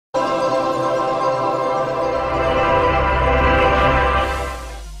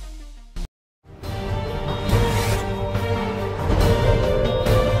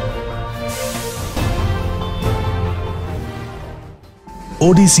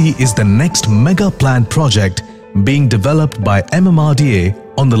Odyssey is the next mega planned project being developed by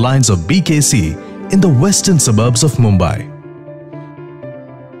MMRDA on the lines of BKC in the western suburbs of Mumbai.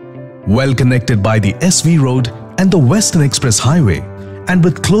 Well connected by the SV Road and the Western Express Highway, and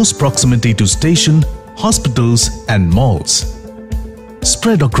with close proximity to station, hospitals and malls.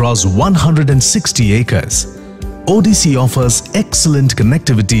 Spread across 160 acres, Odyssey offers excellent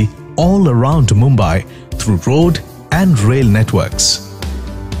connectivity all around Mumbai through road and rail networks.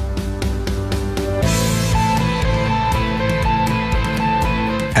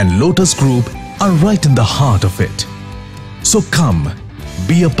 And Lotus Group are right in the heart of it. So come,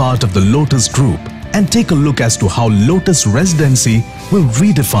 be a part of the Lotus Group and take a look as to how Lotus Residency will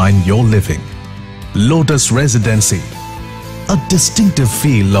redefine your living. Lotus Residency, a distinctive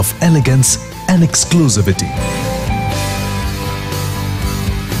feel of elegance and exclusivity.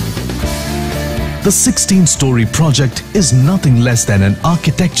 The 16-story project is nothing less than an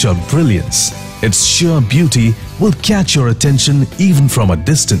architectural brilliance. Its sheer beauty will catch your attention even from a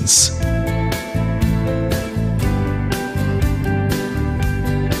distance.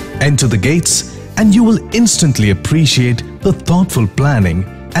 Enter the gates and you will instantly appreciate the thoughtful planning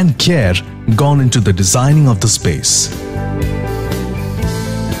and care gone into the designing of the space.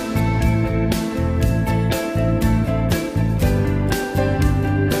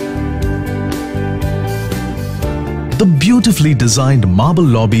 The beautifully designed marble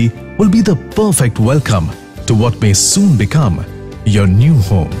lobby will be the perfect welcome to what may soon become your new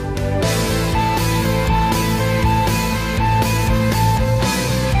home.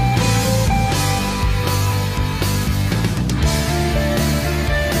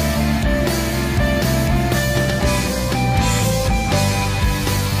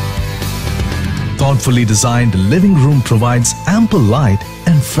 Thoughtfully designed living room provides ample light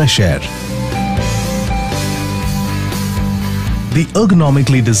and fresh air. The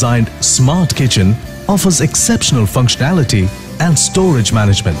ergonomically designed smart kitchen offers exceptional functionality and storage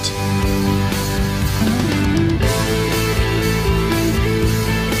management.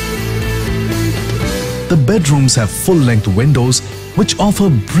 The bedrooms have full-length windows which offer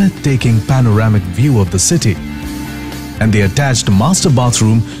breathtaking panoramic view of the city, and the attached master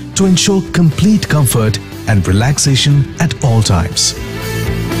bathroom to ensure complete comfort and relaxation at all times.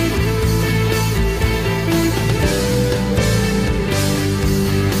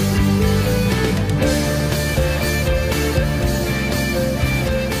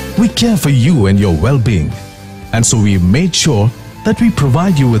 We care for you and your well-being, and so we made sure that we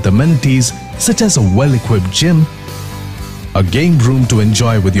provide you with amenities such as a well-equipped gym, a game room to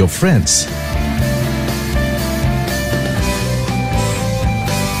enjoy with your friends,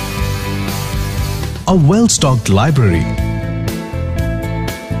 a well-stocked library,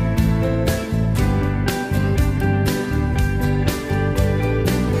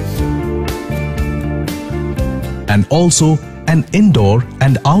 and also an indoor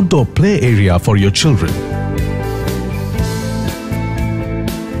and outdoor play area for your children.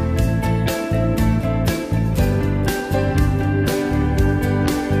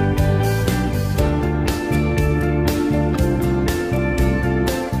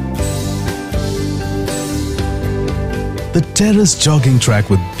 The terrace jogging track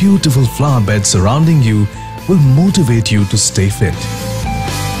with beautiful flower beds surrounding you will motivate you to stay fit.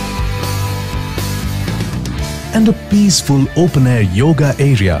 And a peaceful open-air yoga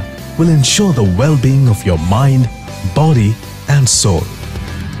area will ensure the well-being of your mind, body and soul.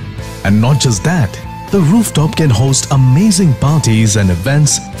 And not just that, the rooftop can host amazing parties and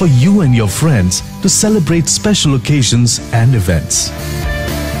events for you and your friends to celebrate special occasions and events.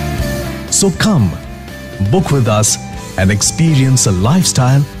 So come, book with us and experience a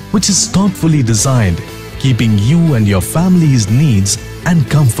lifestyle which is thoughtfully designed, keeping you and your family's needs and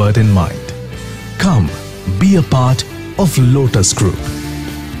comfort in mind. Come, be a part of Lotus Group.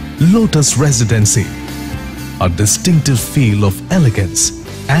 Lotus Residency, a distinctive feel of elegance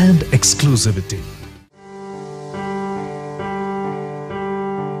and exclusivity.